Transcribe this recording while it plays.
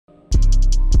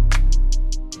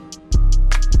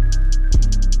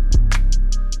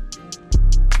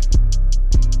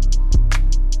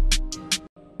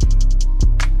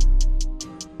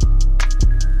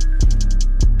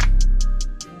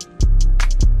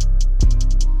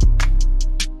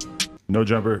No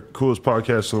Jumper, coolest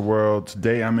podcast of the world.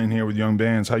 Today I'm in here with Young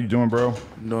Bands. How you doing, bro?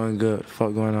 I'm doing good. What the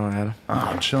fuck going on, Adam?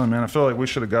 I'm chilling, man. I feel like we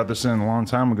should have got this in a long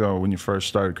time ago when you first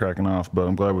started cracking off, but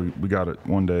I'm glad we got it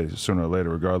one day, sooner or later,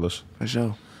 regardless. For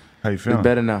sure. How you feeling? It's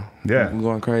better now. Yeah. I'm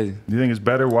going crazy. You think it's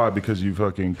better? Why? Because you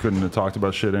fucking couldn't have talked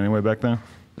about shit anyway back then?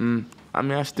 I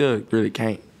mean, I still really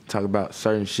can't talk about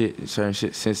certain shit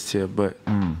sensitive, but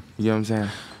you know what I'm saying?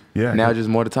 Yeah. Now just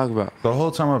more to talk about. The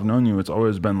whole time I've known you, it's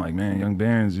always been like, man, Young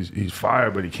Bands, he's fire,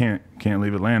 but he can't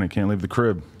leave Atlanta, can't leave the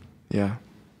crib. Yeah.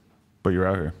 But you're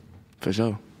out here. For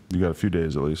sure. You got a few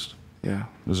days at least. Yeah.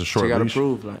 This is a short She gotta leash.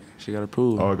 prove, like, she gotta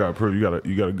prove. Oh, I gotta prove.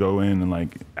 You gotta go in and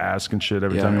like ask and shit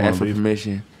every time you want ask to for leave.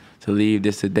 permission to leave,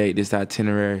 this the date, this the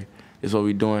itinerary, this what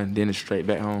we doing, then it's straight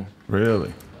back home.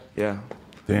 Really? Yeah.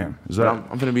 Damn. Is But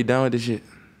that? I'm finna be done with this shit.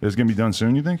 It's gonna be done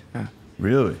soon, you think? Yeah.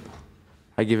 Really?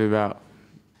 I give it about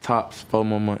tops 4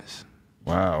 more months.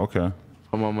 Wow. Okay.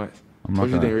 4 more months. I'm not What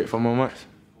you gonna- think, Rick? 4 more months?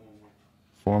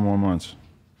 4 more months.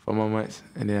 4 more months,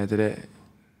 and then after that,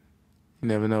 you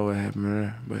never know what happened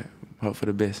there, but hope for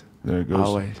the best. There it goes.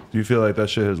 Always. Do you feel like that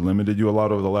shit has limited you a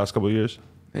lot over the last couple of years?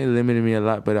 It limited me a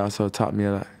lot, but it also taught me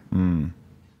a lot. You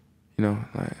know,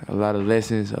 like a lot of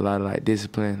lessons, a lot of like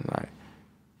discipline, like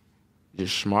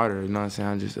just smarter, you know what I'm saying?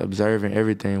 I'm just observing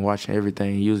everything, watching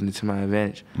everything, using it to my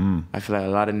advantage. I feel like a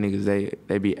lot of niggas,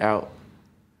 they be out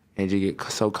and just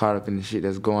get so caught up in the shit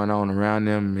that's going on around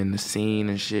them in the scene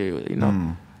and shit, you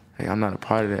know? Like, I'm not a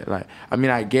part of that. Like, I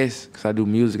mean, I guess, because I do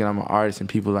music and I'm an artist and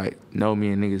people like know me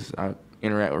and niggas, I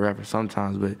interact with rappers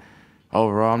sometimes, but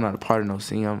overall, I'm not a part of no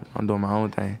scene. I'm doing my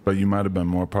own thing. But you might have been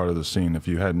more part of the scene if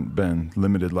you hadn't been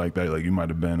limited like that. Like you might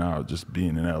have been out just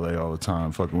being in LA all the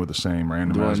time, fucking with the same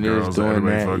random ass Doing this, girls that doing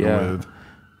everybody that, fucking yeah. with.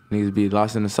 Niggas be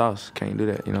lost in the sauce. Can't do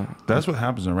that, you know? That's what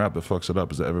happens in rap that fucks it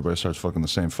up is that everybody starts fucking the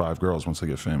same 5 girls once they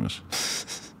get famous.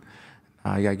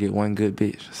 You gotta get one good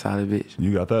bitch, a solid bitch.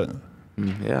 You got that?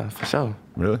 Yeah, for sure.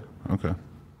 Really? Okay.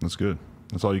 That's good.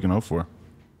 That's all you can hope for.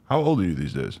 How old are you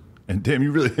these days? And damn,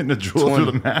 you really hitting the jewel 20.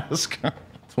 through the mask.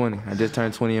 20. I just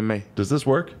turned 20 in May. Does this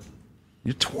work?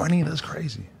 You're 20? That's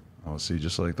crazy. Oh, see,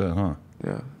 just like that, huh?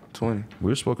 Yeah, 20.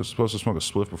 We were supposed to smoke a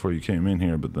spliff before you came in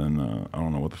here, but then I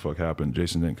don't know what the fuck happened.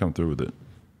 Jason didn't come through with it.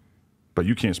 But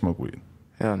you can't smoke weed.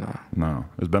 Hell no. No.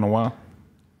 It's been a while?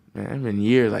 Man, it's been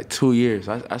years, like 2 years.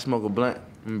 I smoke a blunt.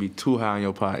 I'm gonna be too high on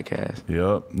your podcast.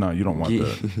 Yep. No, you don't want Yeah.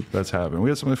 that. That's happened.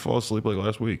 We had somebody fall asleep like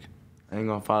last week. I ain't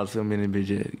gonna fall asleep in this bitch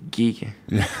just geeking.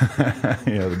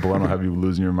 Yeah, the blunt will have you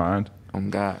losing your mind. Oh,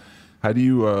 God. How do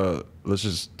you, let's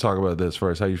just talk about this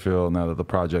first. How you feel now that the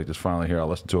project is finally here? I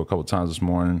listened to it a couple times this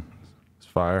morning. It's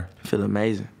fire. I feel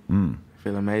amazing. I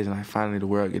feel amazing. Like, finally the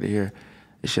world get to hear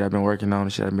the shit I've been working on,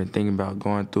 the shit I've been thinking about,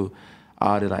 going through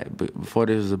all the, like, before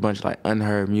this was a bunch of, like,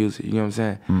 unheard music, you know what I'm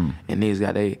saying? And niggas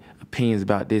got their opinions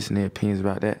about this and their opinions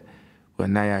about that. But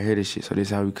now y'all hear this shit, so this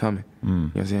is how we coming. You know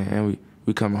what I'm saying? And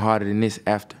we coming harder than this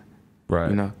after. Right.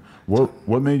 You know?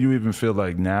 What made you even feel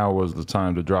like now was the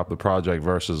time to drop the project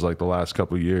versus like the last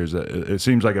couple of years? It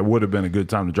seems like it would have been a good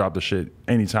time to drop the shit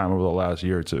any time over the last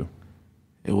year or two.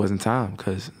 It wasn't time,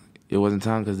 because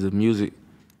the music,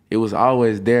 it was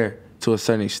always there to a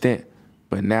certain extent,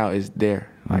 but now it's there.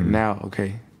 Like now,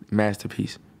 okay,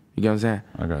 masterpiece. You get what I'm saying?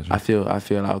 I got you. I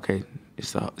feel like, okay,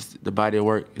 it's the body of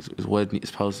work is what it's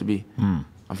supposed to be. I'm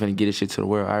finna get this shit to the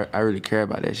world. I really care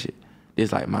about that shit.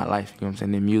 This like my life, you know what I'm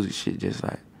saying? The music shit just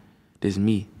like, this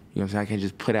me. You know what I'm saying? I can't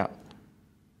just put out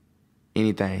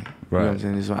anything. Right. You know what I'm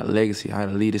saying? This is my legacy, how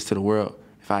to lead this to the world.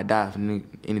 If I die, if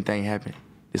anything happen,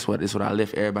 this what I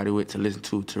left everybody with to listen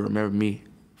to remember me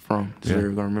from. This is where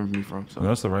they're gonna remember me from. So Well,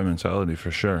 that's the right mentality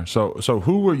for sure. So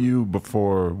who were you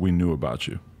before we knew about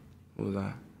you? what was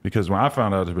I? Because when I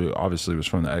found out, obviously it was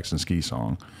from the XXXTentacion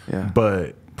song. Yeah.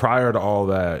 But prior to all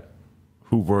that,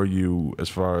 who were you as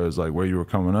far as like where you were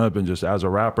coming up and just as a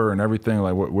rapper and everything?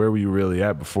 Like where were you really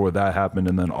at before that happened?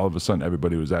 And then all of a sudden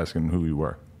everybody was asking who you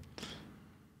were.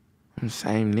 I'm the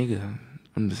same nigga.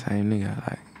 I'm the same nigga.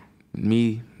 Like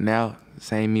me now,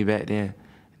 same me back then.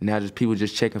 Now just people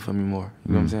just checking for me more.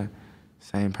 You know what I'm saying?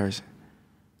 Same person.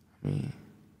 I mean,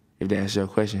 if that answers your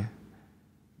question.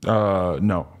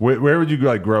 No. Where would you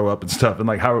like grow up and stuff? And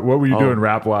like what were you doing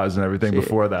rap wise and everything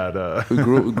before that? We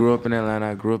grew up in Atlanta.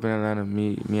 I grew up in Atlanta.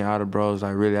 Me and all the bros.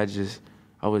 Like really,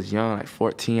 I was young, like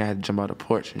 14. I had to jump out the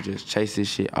porch and just chase this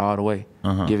shit all the way.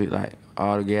 Give it like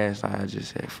all the gas. Like I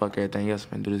just said, fuck everything else,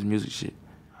 man. Do this music shit.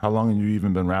 How long had you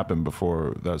even been rapping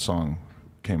before that song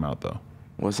came out though?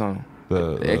 What song?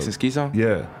 The XXXTentacion song?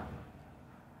 Yeah.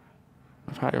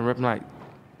 I probably been rapping like,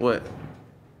 what?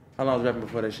 How long was rapping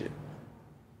before that shit?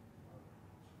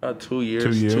 2 years.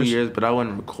 2 years? 2 years, but I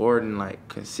wasn't recording like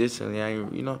consistently. I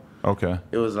ain't, you know? Okay.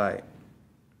 It was like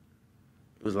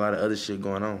It was a lot of other shit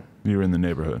going on. You were in the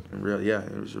neighborhood. Yeah,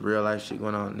 it was real life shit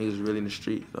going on. Niggas really in the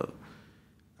street. So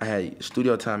I had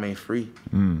studio time ain't free.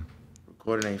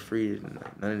 Recording ain't free.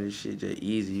 None of this shit just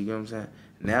easy. You get what I'm saying?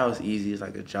 Now it's easy. It's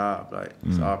like a job. Like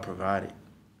it's all provided.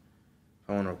 If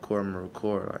I want to record, I'm gonna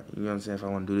record. Like you know what I'm saying? If I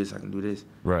want to do this, I can do this.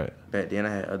 Right. Back then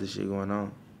I had other shit going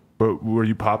on. But were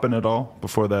you popping at all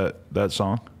before that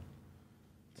song?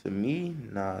 To me,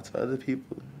 nah. To other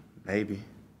people, maybe.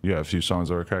 You had a few songs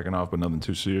that were cracking off, but nothing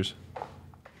too serious.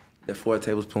 That 4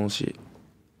 tablespoons shit.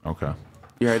 Okay.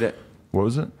 You heard that? What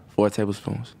was it? 4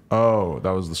 tablespoons. Oh,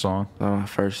 that was the song? That was my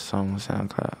first song on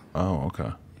SoundCloud. Oh, okay.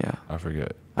 Yeah. I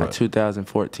forget. Like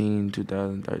 2014,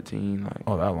 2013. Like,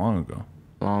 oh, that long ago.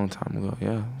 Long time ago,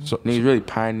 yeah. So, niggas really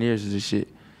pioneers of this shit.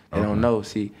 They don't know,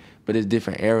 see. But it's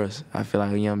different eras. I feel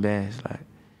like a young band,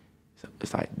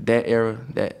 it's like that era,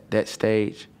 that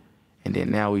stage, and then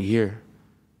now we here.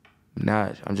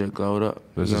 Now I'm just glowed up.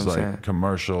 This is like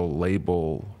commercial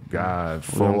label guy,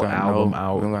 full album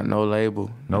out. We don't got no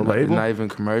label. No label? It's not even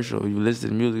commercial. You listen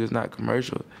to the music, it's not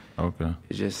commercial. Okay.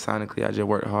 It's just sonically, I just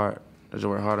work hard. I just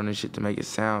work hard on this shit to make it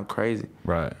sound crazy.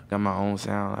 Right. Got my own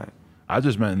sound. Like I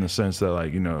just meant in the sense that,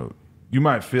 like, you know, you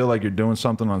might feel like you're doing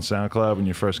something on SoundCloud when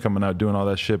you're first coming out doing all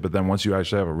that shit, but then once you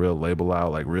actually have a real label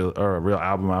out, like a real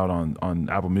album out on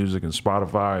Apple Music and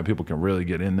Spotify, and people can really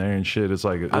get in there and shit, it's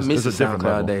like I miss it's the a different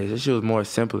level. SoundCloud days. This shit was more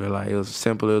simpler. Like it was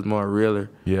simpler. It was more realer.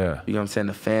 Yeah. You know what I'm saying?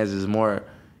 The fans is more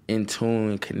in tune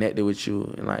and connected with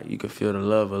you, and like you can feel the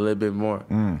love a little bit more.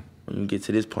 When you get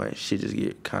to this point, shit just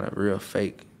get kind of real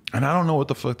fake. And I don't know what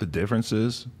the fuck the difference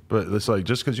is, but it's like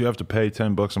just because you have to pay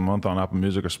 $10 a month on Apple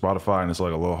Music or Spotify and it's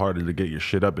like a little harder to get your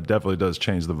shit up, it definitely does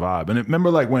change the vibe. And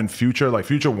remember like when Future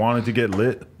wanted to get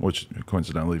lit, which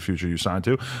coincidentally Future you signed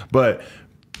to, but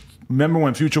remember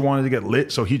when Future wanted to get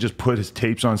lit, so he just put his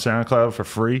tapes on SoundCloud for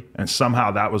free, and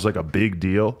somehow that was like a big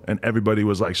deal, and everybody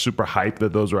was like super hyped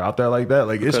that those were out there like that.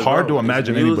 Like it's hard to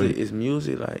imagine anybody. It's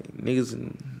music, like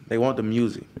niggas, they want the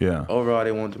music. Yeah. Overall,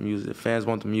 they want the music. The fans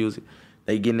want the music.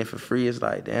 They getting it for free. It's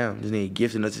like, damn, this nigga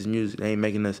gifting us his music. They ain't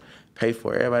making us pay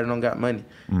for it. Everybody don't got money.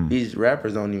 These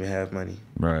rappers don't even have money.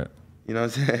 Right. You know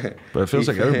what I'm saying? But it feels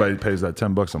like everybody pays that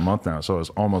 $10 a month now. So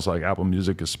it's almost like Apple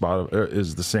Music is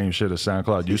the same shit as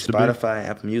SoundCloud used to be. Spotify and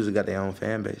Apple Music got their own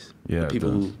fan base. Yeah,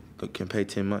 people who can pay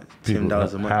 $10 a month.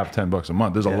 Have $10 a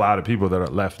month. There's a lot of people that are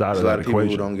left out of that equation. There's a lot of people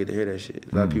who don't get to hear that shit.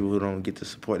 A lot of people who don't get to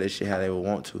support that shit how they would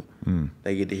want to.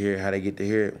 They get to hear it how they get to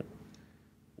hear it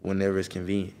whenever it's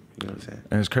convenient. You know what I'm saying?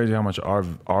 And it's crazy how much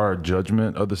our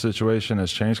judgment of the situation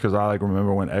has changed, because I like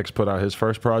remember when X put out his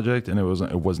first project and it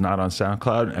was not on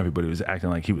SoundCloud and everybody was acting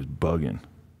like he was bugging.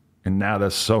 And now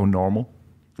that's so normal.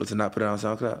 But to not put it on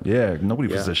SoundCloud? Yeah, nobody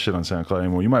puts that shit on SoundCloud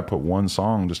anymore. You might put one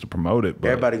song just to promote it. But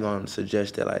everybody gonna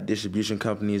suggest that, like distribution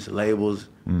companies, labels,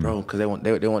 bro, because they want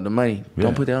the money. Yeah.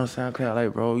 Don't put that on SoundCloud,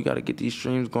 like, bro, you gotta get these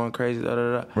streams going crazy, da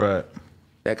da da. Right.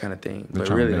 That kind of thing. They're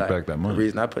but really, to make like, back that money. The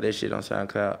reason I put that shit on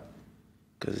SoundCloud,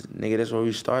 because, nigga, that's where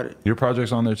we started. Your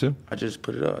project's on there, too? I just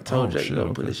put it up. I told Jake,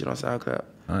 put this shit on SoundCloud.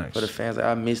 Nice. For the fans, like,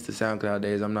 I miss the SoundCloud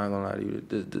days. I'm not going to lie to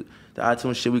you. The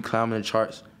iTunes shit, we climbing the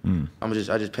charts.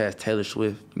 I just passed Taylor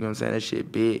Swift. You know what I'm saying? That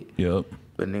shit big. Yep.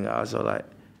 But, nigga, also, like,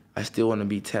 I still want to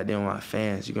be tapped in with my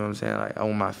fans. You know what I'm saying? Like, I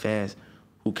want my fans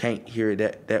who can't hear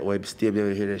it that way, but still be able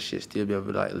to hear that shit, still be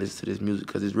able to, like, listen to this music,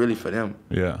 because it's really for them.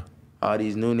 Yeah. All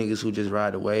these new niggas who just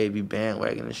ride the wave, be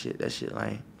bandwagon and shit, that shit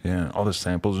lame. Yeah, all the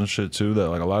samples and shit too, that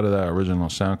like a lot of that original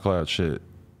SoundCloud shit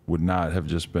would not have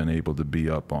just been able to be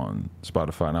up on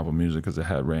Spotify and Apple Music because it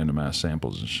had random ass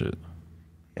samples and shit.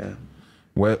 Yeah.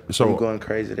 So you going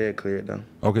crazy there, clear it though.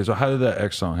 Okay, so how did that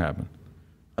X song happen?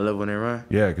 I Love When They Run?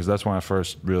 Yeah, because that's when I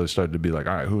first really started to be like,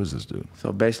 all right, who is this dude?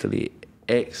 So basically,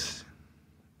 X,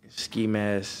 Ski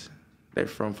Mask, they're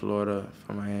from Florida,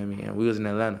 from Miami, and we was in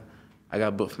Atlanta. I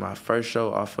got booked for my first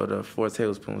show off of the 4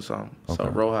 Tablespoon song. Okay. So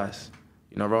Rojas,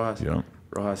 you know Rojas? Yeah.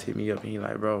 Rojas hit me up and he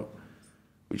like, bro,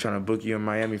 we trying to book you in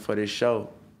Miami for this show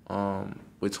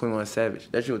with 21 Savage.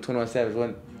 That shit was 21 Savage,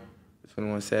 wasn't it?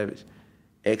 21 Savage.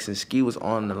 X and Ski was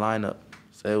on the lineup.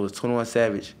 So it was 21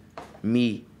 Savage,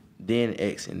 me, then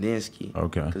X, and then Ski.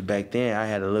 Okay. Because back then I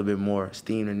had a little bit more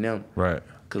steam than them. Right.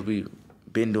 Because we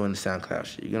been doing the SoundCloud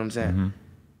shit, you know what I'm saying?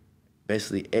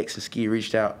 Basically, X and Ski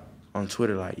reached out on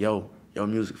Twitter like, yo, your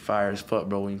music fire as fuck,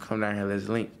 bro. When you come down here, let's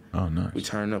link. Oh, nice. We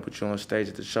turned up with you on stage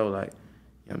at the show, like,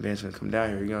 young Ben's gonna come down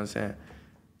here, you know what I'm saying?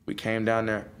 We came down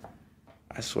there.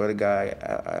 I swear to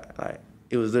God, like,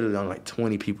 it was literally on like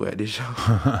 20 people at this show.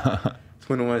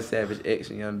 21 Savage, X,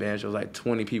 and Young Ben show was like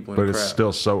 20 people in the crowd. But it's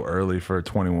still so early for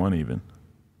 21 even.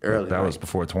 Early. That was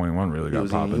before 21 really got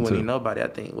popping too. He wasn't even nobody, I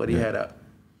think. He had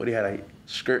a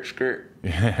skirt.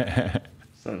 Yeah.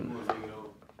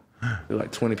 There were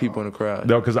like 20 people in the crowd.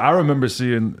 No, because I remember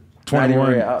seeing 21. Not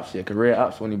even Red Ops yet, because Red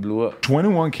Ops when he blew up.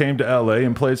 21 came to LA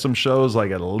and played some shows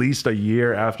like at least a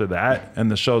year after that,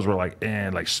 and the shows were like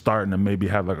starting to maybe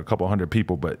have like a couple hundred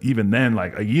people. But even then,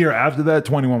 like a year after that,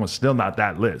 21 was still not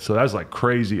that lit. So that's like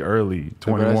crazy early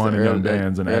 21 and Young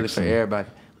Bands and early X. for everybody.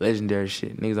 Legendary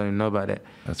shit. Niggas don't even know about that.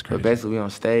 That's crazy. But basically we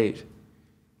on stage,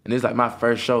 and it's like my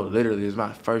first show. Literally, it's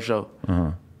my first show.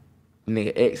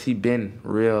 Nigga X, he been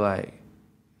real like,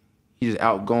 he just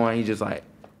outgoing. He just like,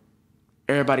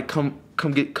 everybody come to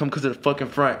the fucking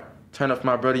front. Turn up for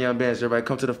my brother Young Bands. Everybody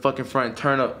come to the fucking front and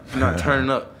turn up. You're not turning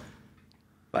up.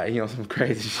 Like, he on some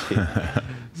crazy shit.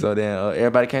 So then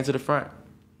everybody came to the front.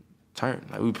 Turn.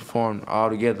 Like, we performed all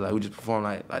together. Like, we just performed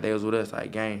like they was with us.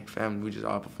 Like, gang, family, we just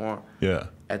all performed. Yeah.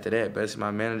 After that, basically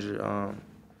my manager,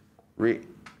 Rick,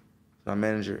 my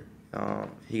manager,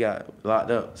 he got locked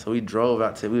up. So we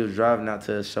was driving out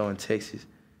to a show in Texas.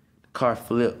 The car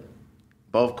flipped.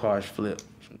 Both cars flipped.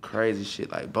 Some crazy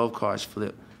shit. Like, both cars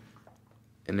flipped.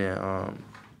 And then,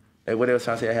 what they was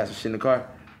trying to say, I had some shit in the car.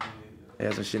 They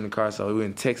had some shit in the car, so we were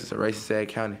in Texas, a racist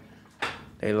County.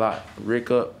 They locked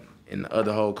Rick up in the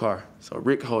other whole car. So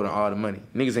Rick holding all the money.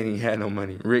 Niggas ain't even had no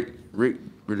money. Rick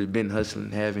really been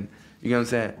hustling, having, you know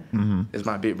what I'm saying? It's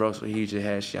my big bro, so he just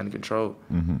had shit under control.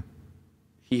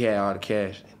 He had all the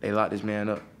cash. They locked this man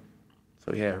up.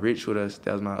 So he had Rich with us.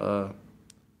 That was my, a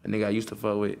nigga I used to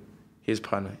fuck with, his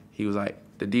partner. He was like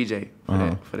the DJ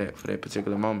for that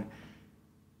particular moment.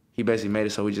 He basically made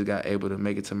it so we just got able to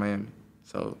make it to Miami.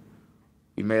 So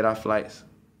we made our flights.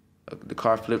 The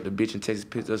car flipped, the bitch in Texas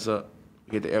picked us up.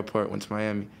 We hit the airport, went to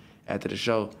Miami. After the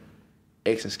show,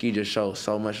 X and Ski just showed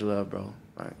so much love, bro.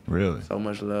 Like, really? So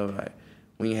much love. Like,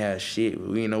 we ain't had shit.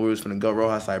 We didn't know we was finna go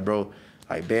Rojas. Like, bro,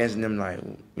 like, Bands and them, like,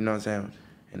 you know what I'm saying?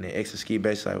 And then X and Ski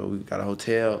basically like, well, we got a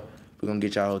hotel. We're gonna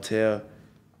get y'all a hotel.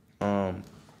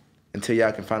 Until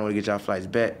y'all can find a way to get y'all flights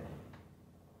back.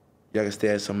 Y'all can stay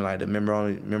at something like the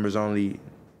members only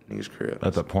niggas crib.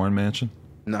 At the porn mansion?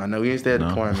 No, we didn't stay at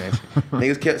the porn mansion.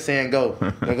 Niggas kept saying go. We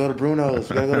gotta go to Bruno's.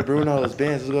 We gotta go to Bruno's.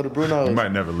 Bands, let's go to Bruno's. You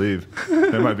might never leave.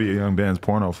 There might be a Young Bands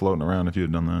porno floating around if you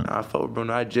had done that. Nah, I fuck with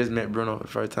Bruno. I just met Bruno for the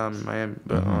first time in Miami.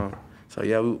 But so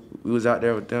yeah, we was out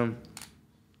there with them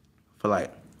for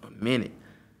like a minute.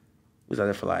 We was out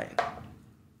there for like, I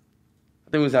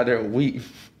think we was out there a week,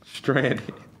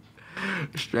 stranded.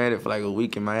 Stranded for like a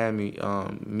week in Miami.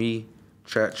 Me,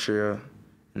 Trap Trill,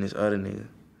 and this other nigga.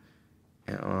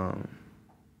 And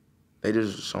they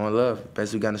just showing love.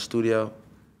 Basically, we got in the studio.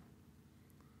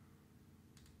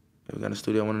 We got in the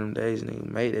studio one of them days, and nigga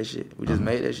made that shit. We just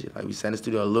made that shit. Like, we sat in the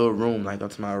studio, a little room, like up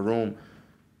to my room,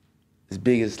 as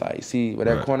big as, like, see where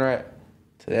that corner at?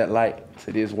 To that light,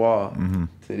 to this wall, to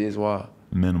this wall.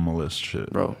 Minimalist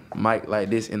shit. Bro, mic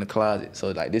like this in the closet.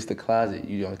 So, like, this the closet,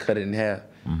 you gonna cut it in half.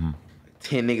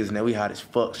 10 niggas in there, we hot as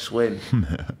fuck, sweating.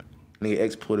 Nigga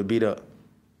X pulled a beat up.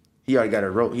 He already got a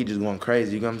rope, he just going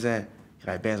crazy, you know what I'm saying? He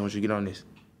like, Bands, I want you to get on this.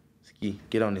 Ski,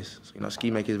 get on this. So, you know, Ski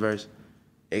make his verse.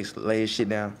 X lay his shit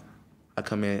down. I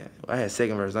come in, I had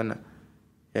second verse, I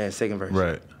had second verse.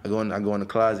 Right. I go in the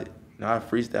closet. You know, I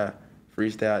freestyle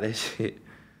that shit.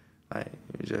 Like,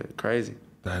 it was just crazy.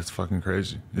 That's fucking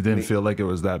crazy. It didn't feel like it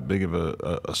was that big of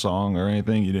a song or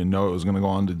anything? You didn't know it was gonna go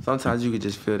on to... Sometimes you could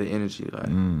just feel the energy, like,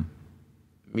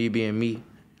 me being me,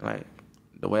 like,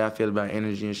 the way I feel about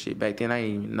energy and shit. Back then, I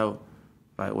didn't even know,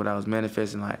 like, what I was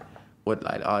manifesting, like, what,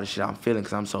 like, all the shit I'm feeling,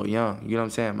 because I'm so young. You know what I'm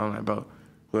saying? I'm like, bro,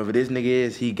 whoever this nigga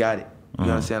is, he got it. You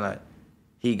know what I'm saying? Like,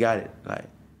 he got it. Like,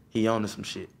 he on to some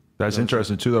shit. That's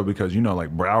interesting too, though, because, you know,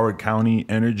 like Broward County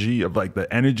energy of like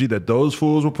the energy that those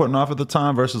fools were putting off at the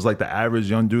time versus like the average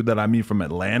young dude that I meet from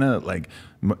Atlanta. Like,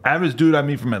 average dude I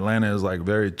meet from Atlanta is like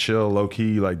very chill, low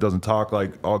key, like doesn't talk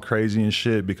like all crazy and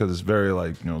shit because it's very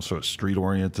like, you know, sort of street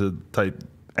oriented type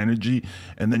energy.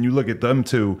 And then you look at them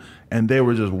two and they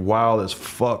were just wild as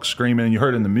fuck screaming, and you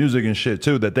heard in the music and shit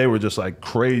too that they were just like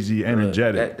crazy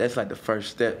energetic. That's like the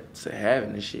first step to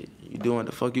having this shit. You doing what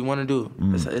the fuck you want to do.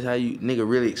 That's how you nigga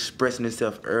really expressing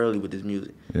himself early with this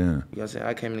music. Yeah. You know what I'm saying?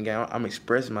 I came in the game, I'm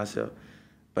expressing myself,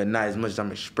 but not as much as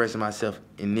I'm expressing myself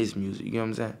in this music. You know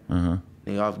what I'm saying?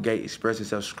 Nigga off gate expressing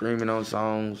himself, screaming on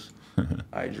songs,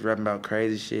 like just rapping about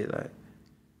crazy shit, like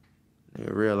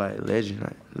nigga real like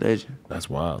legend. That's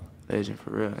wild. Legend for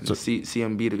real. And so, see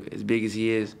him be as big as he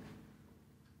is,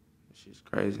 shit's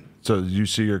crazy. So did you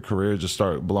see your career just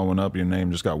start blowing up? Your name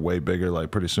just got way bigger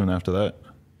like pretty soon after that?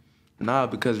 Nah,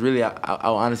 because really,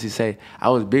 I'll honestly say I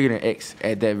was bigger than X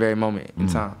at that very moment in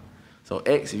time. So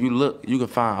X, if you look, you can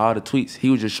find all the tweets. He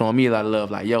was just showing me a lot of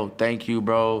love, like, yo, thank you,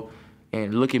 bro.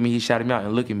 And look at me, he shouted me out,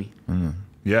 and look at me.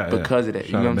 Yeah, because of that,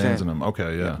 you know what I'm saying?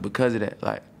 Okay, yeah. Because of that,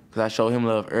 like, Cause I showed him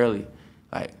love early.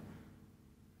 Like,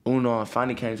 Uno and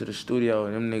Fonny came to the studio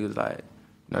and them niggas like,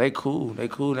 you know, they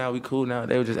cool now, we cool now.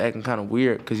 They were just acting kind of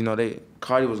weird, cause you know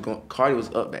Cardi was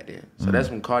up back then. So that's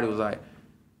when Cardi was like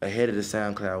ahead of the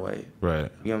SoundCloud wave.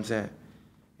 Right. You know what I'm saying?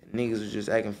 And niggas was just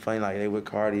acting funny like they with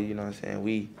Cardi, you know what I'm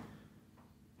saying?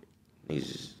 Niggas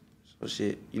just, so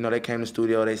shit. You know, they came to the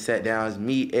studio, they sat down, it's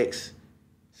me, X,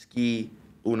 Ski,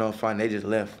 Uno, Fonny, they just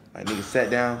left. Like niggas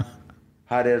sat down,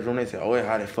 hot ass room, they said, oh, yeah,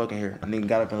 how they fucking here? And nigga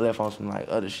got up and left on some like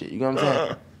other shit, you know what I'm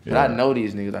saying? But I know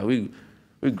these niggas, like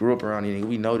we grew up around these niggas,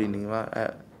 we know these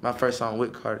niggas. My first song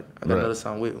with Cardi, I got another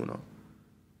song with Uno.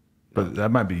 But that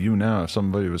might be you now. If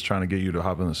somebody was trying to get you to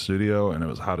hop in the studio and it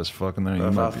was hot as fuck in there,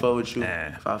 if I fuck with you,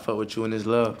 if I fuck with you in this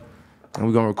love, and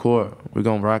we gonna record, we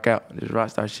gonna rock out. This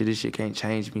rock star shit, this shit can't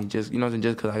change me. Just, you know what I'm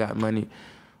saying, just cause I got money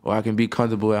or I can be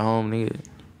comfortable at home, nigga.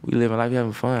 We living life, we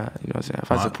having fun. You know what I'm saying?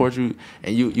 If I support you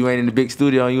and you ain't in the big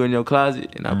studio and you in your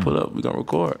closet and I pull up, we gonna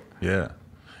record. Yeah.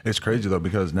 It's crazy though,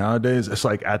 because nowadays it's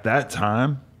like at that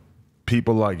time,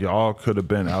 people like y'all could have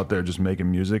been out there just making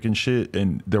music and shit,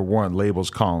 and there weren't labels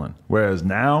calling. Whereas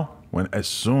now, as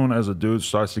soon as a dude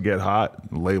starts to get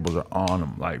hot, labels are on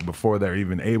them, like before they're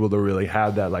even able to really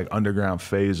have that like underground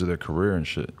phase of their career and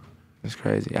shit. It's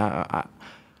crazy.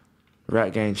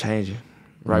 Rap game changing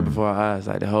right before our eyes.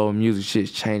 Like the whole music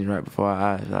shit's changing right before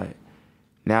our eyes. Like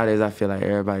nowadays, I feel like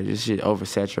everybody just shit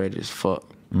oversaturated as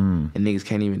fuck, and niggas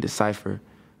can't even decipher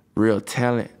real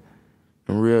talent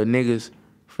and real niggas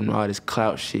from all this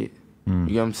clout shit. You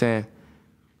know what I'm saying?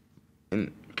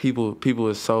 And people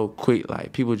are so quick,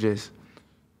 like people just,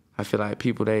 I feel like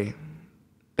people, they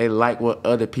like what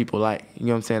other people like. You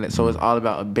know what I'm saying? So it's all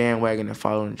about a bandwagon and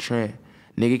following the trend.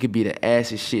 Nigga could be the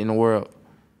assest shit in the world,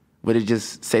 but it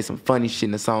just say some funny shit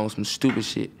in the song, some stupid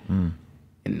shit. And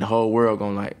the whole world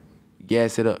gonna like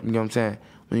gas it up, you know what I'm saying?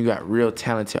 When you got real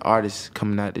talented artists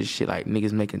coming out this shit, like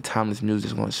niggas making timeless music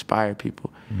that's gonna inspire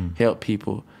people, help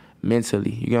people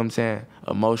mentally, you know what I'm saying?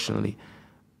 Emotionally,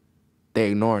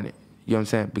 they ignoring it, you know what I'm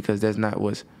saying? Because that's not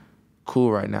what's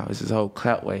cool right now. It's this whole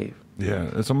clout wave. Yeah,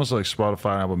 it's almost like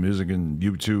Spotify, Apple Music, and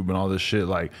YouTube and all this shit.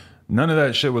 Like, none of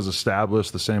that shit was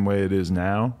established the same way it is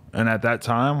now. And at that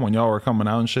time, when y'all were coming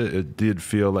out and shit, it did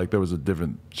feel like there was a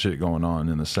different shit going on,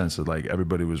 in the sense that like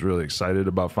everybody was really excited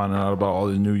about finding out about all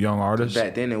the new young artists.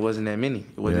 Back then, it wasn't that many.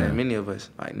 It wasn't that many of us.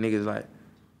 Like niggas like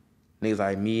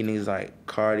me, niggas like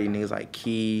Cardi, niggas like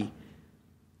Key.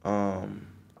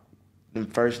 Them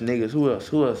first niggas.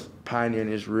 Who else pioneering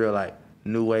this real like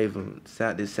new wave of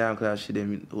this SoundCloud shit?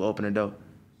 Who opened the door?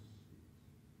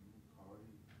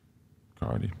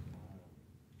 Cardi.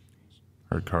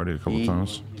 Heard Cardi a couple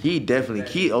times. Key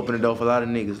opened the door for a lot of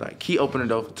niggas. Like Key opened the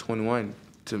door for 21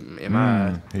 in my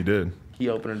eyes. He did. Key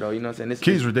opened the door, you know what I'm saying?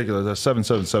 Key's ridiculous. That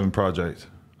 777 project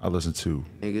I listened to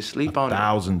niggas sleep on it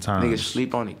 1,000 times. Niggas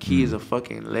sleep on it. Key is a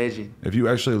fucking legend. If you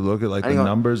actually look at like the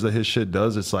numbers that his shit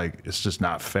does, it's like, it's just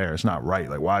not fair. It's not right.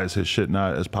 Like, why is his shit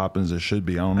not as popping as it should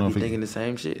be? I don't know if thinking the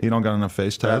same shit. He don't got enough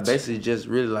face tats. I basically just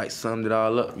really like summed it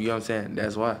all up. You know what I'm saying?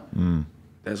 That's why.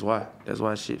 That's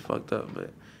why shit fucked up.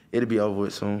 But it'll be over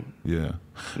with soon. Yeah. You know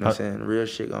what I'm saying? Real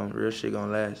shit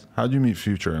gonna last. How'd you meet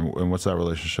Future, and what's that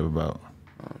relationship about?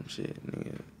 Shit,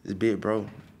 nigga, it's big bro.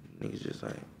 Niggas just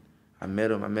like, I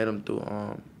met him through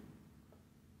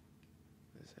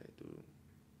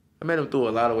I met him through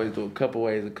a lot of ways, through a couple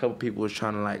ways. A couple people was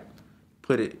trying to like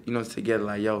put it, you know, together,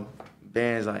 like, yo,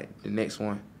 band's like the next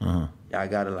one. Y'all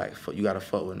gotta like, you gotta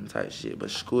fuck with him type shit.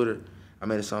 But Scooter, I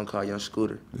made a song called Young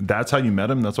Scooter. That's how you met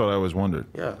him? That's what I always wondered.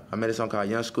 Yeah, I made a song called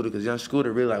Young Scooter because Young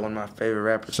Scooter really like one of my favorite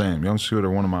rappers. Same. Young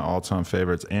Scooter, one of my all-time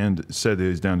favorites, and said that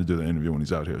he's down to do the interview when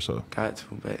he's out here. So got to,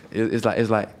 but it's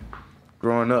like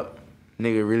growing up,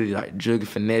 nigga really like jugging,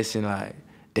 finessing, like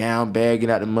down,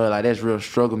 bagging out the mud. Like that's real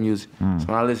struggle music. So when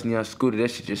I listen to Young Scooter, that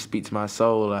shit just speaks to my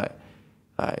soul. Like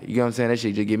you know what I'm saying? That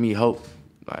shit just give me hope.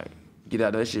 Like get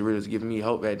out there, that shit really was giving me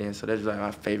hope back then. So that's like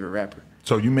my favorite rapper.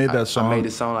 So you made that song? I made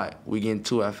the song like, we get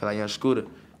into it. I feel like Young Scooter,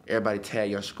 everybody tag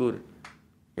Young Scooter. You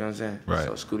know what I'm saying? Right.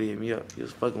 So Scooter hit me up. He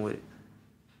was fucking with it.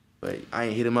 But I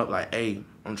ain't hit him up like, hey,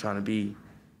 I'm trying to be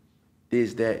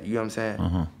this, that, you know what I'm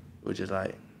saying? Which is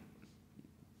like,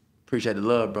 appreciate the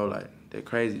love, bro. Like, they're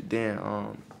crazy. Then,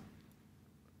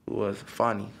 who was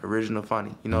Fonny, original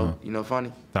Fonny. You know Fonny?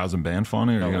 1000 Band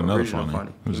Fonny, or you got another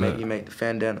Fonny? Who's that? He made the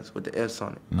Fandanas with the S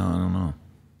on it. No, I don't know.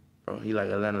 Bro, he like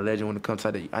Atlanta legend when it comes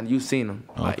to that. You seen him.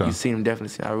 Like, okay. You seen him, definitely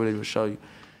seen him. I really will show you.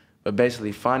 But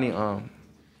basically, Fonny,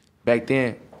 back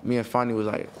then, me and Fonny was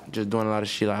like just doing a lot of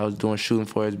shit. Like I was doing shooting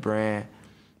for his brand.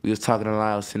 We was talking a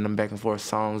lot. I was sending them back and forth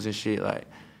songs and shit. Like,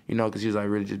 you know, because he was like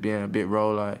really just being a bit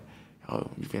bro. Like, oh,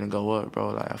 you finna go up,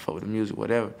 bro. Like, I fuck with the music,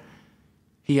 whatever.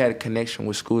 he had a connection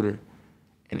with Scooter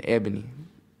and Ebony.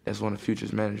 That's one of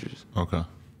Future's managers. Okay.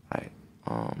 Like,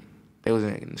 they was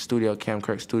in the studio, Cam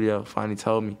Kirk's studio. Finally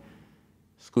told me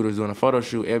Scooter was doing a photo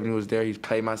shoot. Ebony was there. He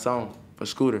played my song for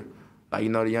Scooter. Like, you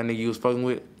know the young nigga you was fucking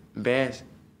with, Bass?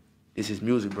 This is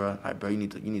music, bro. Like, bro, you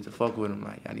need to fuck with him.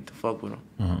 Like, I need to fuck with him.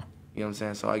 You know what I'm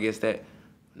saying? So I guess that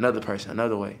another person,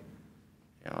 another way.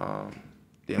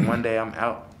 Then one day I'm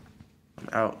out.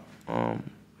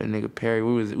 With nigga Perry,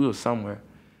 we was somewhere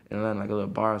in Atlanta, like a little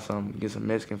bar or something, get some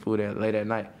Mexican food late at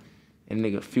night. And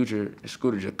nigga Future and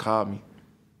Scooter just called me.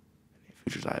 And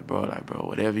Future's like, bro,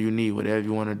 whatever you need, whatever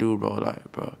you want to do, bro, like,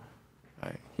 bro.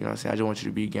 Like, you know what I'm saying? I just want you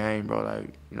to be game, bro,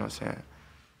 like, you know what I'm saying?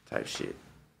 Type shit.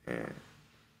 And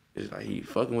it's like he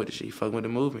fucking with the shit, he fucking with the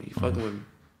movement, he fucking with me.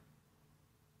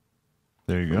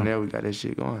 There you go. From there, we got that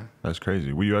shit going. That's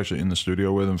crazy. Were you actually in the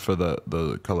studio with him for the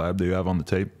collab that you have on the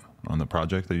tape, on the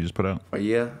project that you just put out? Oh,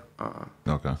 yeah?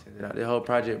 Okay. The whole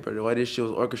project, bro, the way this shit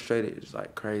was orchestrated, it's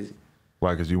like crazy.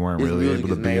 Why? Because you weren't really able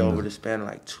to be made over the span of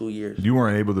like 2 years. You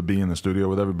weren't able to be in the studio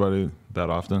with everybody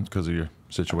that often because of your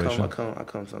situation? I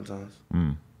come sometimes.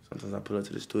 Sometimes I pull up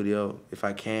to the studio if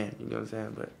I can, you know what I'm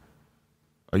saying? But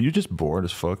are you just bored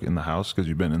as fuck in the house because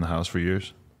you've been in the house for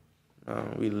years?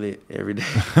 We lit every day.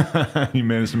 You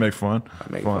managed to make fun?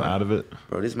 I make fun out of it?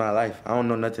 Bro, this is my life. I don't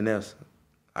know nothing else.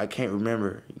 I can't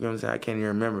remember, you know what I'm saying? I can't even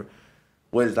remember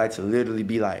what it's like to literally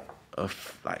be like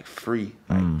free,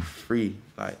 free.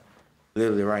 Like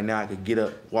literally right now I could get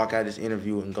up, walk out of this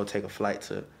interview and go take a flight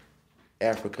to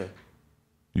Africa.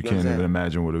 You can't even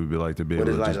imagine what it would be like to be able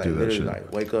to just do that shit.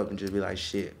 Like wake up and just be like,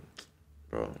 shit,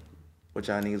 bro, what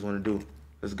y'all niggas want to do?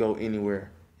 Let's go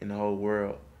anywhere in the whole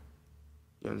world.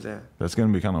 You know what I'm saying? That's going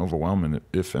to be kind of overwhelming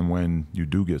if and when you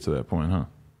do get to that point, huh?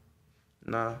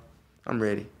 Nah, I'm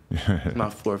ready. It's my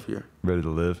 4th year. Ready to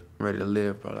live? I'm ready to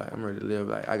live, bro. Like, I'm ready to live.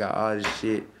 Like, I got all this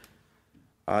shit,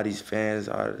 all these fans,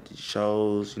 all these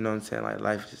shows, you know what I'm saying? Like,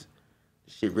 life is,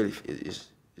 shit really is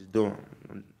doing.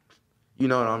 You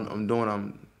know what I'm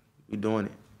doing, we doing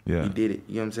it. Yeah. We did it,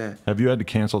 you know what I'm saying? Have you had to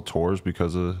cancel tours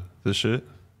because of this shit?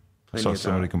 I saw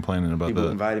somebody complaining about that. People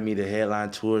invited me to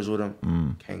headline tours with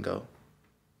them. Can't go.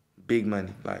 Big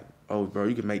money. Like, oh, bro,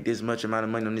 you can make this much amount of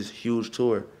money on this huge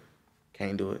tour.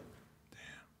 Can't do it. Damn.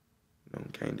 You know,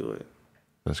 can't do it.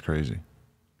 That's crazy.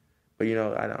 But, you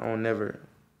know, I don't never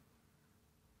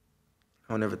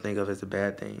think of it as a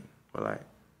bad thing. But, like,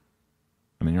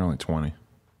 I mean, you're only 20.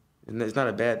 It's not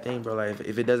a bad thing, bro. Like,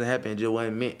 if it doesn't happen, it just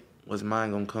wasn't meant. What's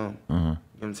mine gonna come? You know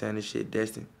what I'm saying? This shit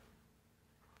destined.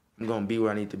 I'm gonna be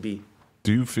where I need to be.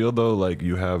 Do you feel though like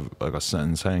you have like a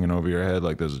sentence hanging over your head,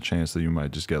 like there's a chance that you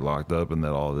might just get locked up and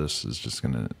that all this is just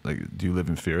gonna, like, do you live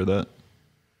in fear of that?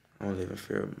 I don't live in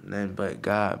fear of nothing but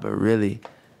God, but really,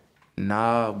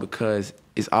 nah, because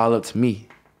it's all up to me.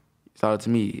 It's all up to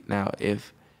me. Now,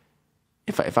 if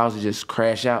I was to just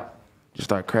crash out, just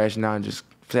start crashing out and just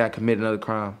say I commit another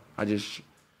crime, I just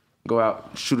go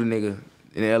out, shoot a nigga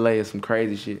in LA or some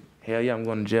crazy shit, hell yeah, I'm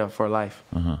going to jail for life.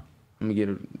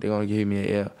 They're gonna give me an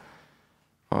L.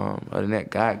 Other than that,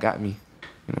 God got me. You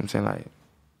know what I'm saying? Like,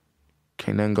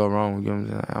 can't nothing go wrong. You know what I'm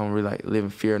saying? I don't really like live in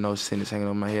fear of no sentence hanging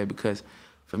over my head because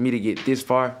for me to get this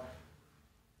far,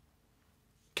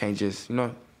 can't just, you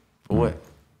know, for what?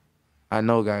 I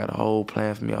know God got a whole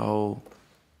plan for me, a whole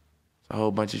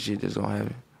bunch of shit that's gonna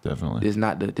happen. Definitely. This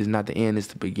not the end, it's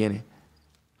the beginning.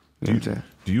 You know what I'm saying?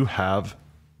 Do you have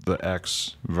the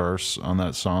X verse on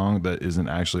that song that isn't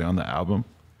actually on the album?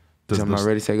 I'm not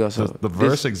ready to go. So does the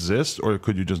verse exist, or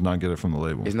could you just not get it from the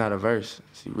label? It's not a verse.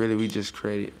 See, really, we just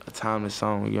created a timeless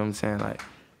song. You know what I'm saying? Like,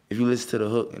 if you listen to the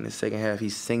hook in the second half,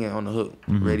 he's singing on the hook,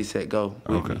 ready, set, go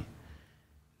with me.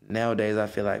 Nowadays, I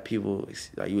feel like people,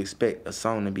 like, you expect a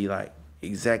song to be like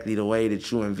exactly the way that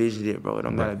you envisioned it, bro. It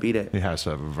don't gotta be that. It has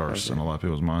to have a verse in a lot of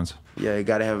people's minds. Yeah, it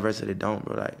gotta have a verse that it don't,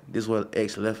 bro. Like, this is what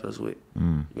X left us with. You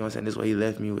know what I'm saying? This is what he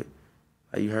left me with.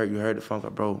 Like, you heard the funk,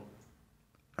 like, bro.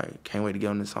 Like, can't wait to get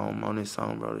on this song,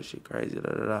 bro. This shit crazy, da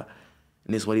da da.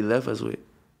 And this is what he left us with.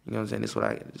 You know what I'm saying? This is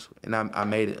what I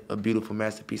made a beautiful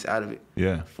masterpiece out of it.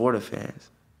 Yeah. For the fans.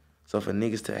 So for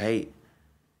niggas to hate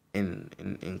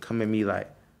and come at me like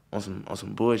on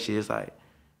some bullshit, it's like,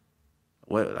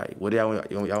 what do y'all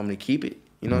want me to keep it?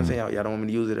 You know what I'm saying? Y'all don't want me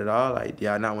to use it at all? Like,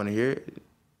 y'all not want to hear it?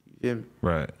 You feel me?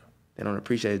 Right. They don't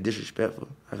appreciate it. It's disrespectful.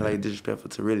 I feel like it's disrespectful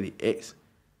to really X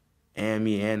and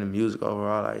me and the music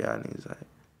overall. Like, y'all niggas, like,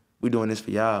 we doing this for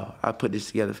y'all. I put this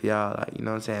together for y'all. Like, you know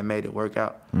what I'm saying? Made it work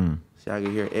out. So y'all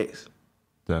can hear X.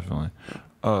 Definitely.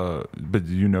 But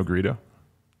do you know Greedo?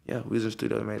 Yeah, we was in the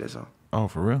studio and made that song. Oh,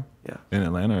 for real? Yeah. In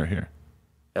Atlanta or here?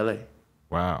 LA.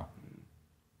 Wow.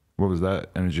 What was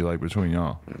that energy like between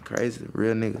y'all? Crazy,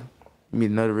 real nigga.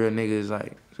 meet another real nigga is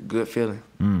like, it's a good feeling.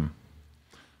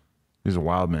 He's a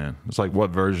wild man. It's like, what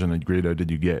version of Greedo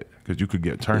did you get? Because you could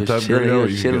get turned up He Greedo.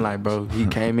 was chilling like, bro. He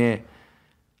came in,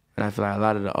 and I feel like a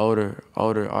lot of the older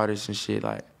artists and shit,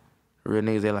 like real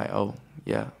niggas, they like, oh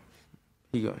yeah,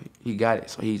 he got it.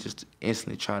 So he just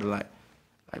instantly tried to like,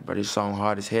 bro, this song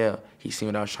hard as hell. He seen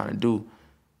what I was trying to do.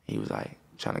 He was like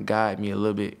trying to guide me a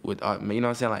little bit with, you know what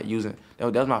I'm saying, like using.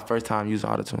 That was my first time using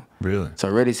autotune. Really?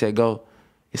 So Ready Set Go,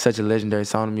 it's such a legendary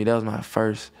song to me. That was my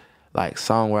first like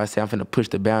song where I say I'm finna push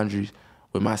the boundaries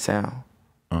with my sound.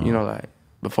 You know, like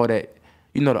before that,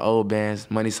 you know the old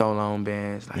bands, Money So Long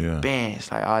bands, like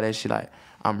bands, like all that shit. Like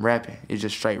I'm rapping, it's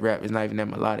just straight rap. It's not even that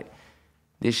melodic.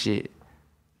 This shit,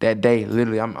 that day,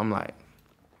 literally, I'm like,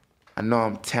 I know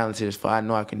I'm talented as fuck. I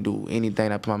know I can do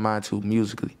anything I put my mind to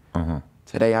musically.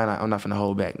 Today, I'm not finna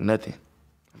hold back nothing.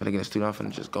 I'm finna get in the studio. I'm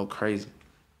finna just go crazy.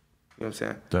 You know what I'm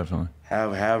saying? Definitely.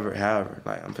 However,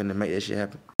 like I'm finna make that shit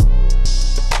happen.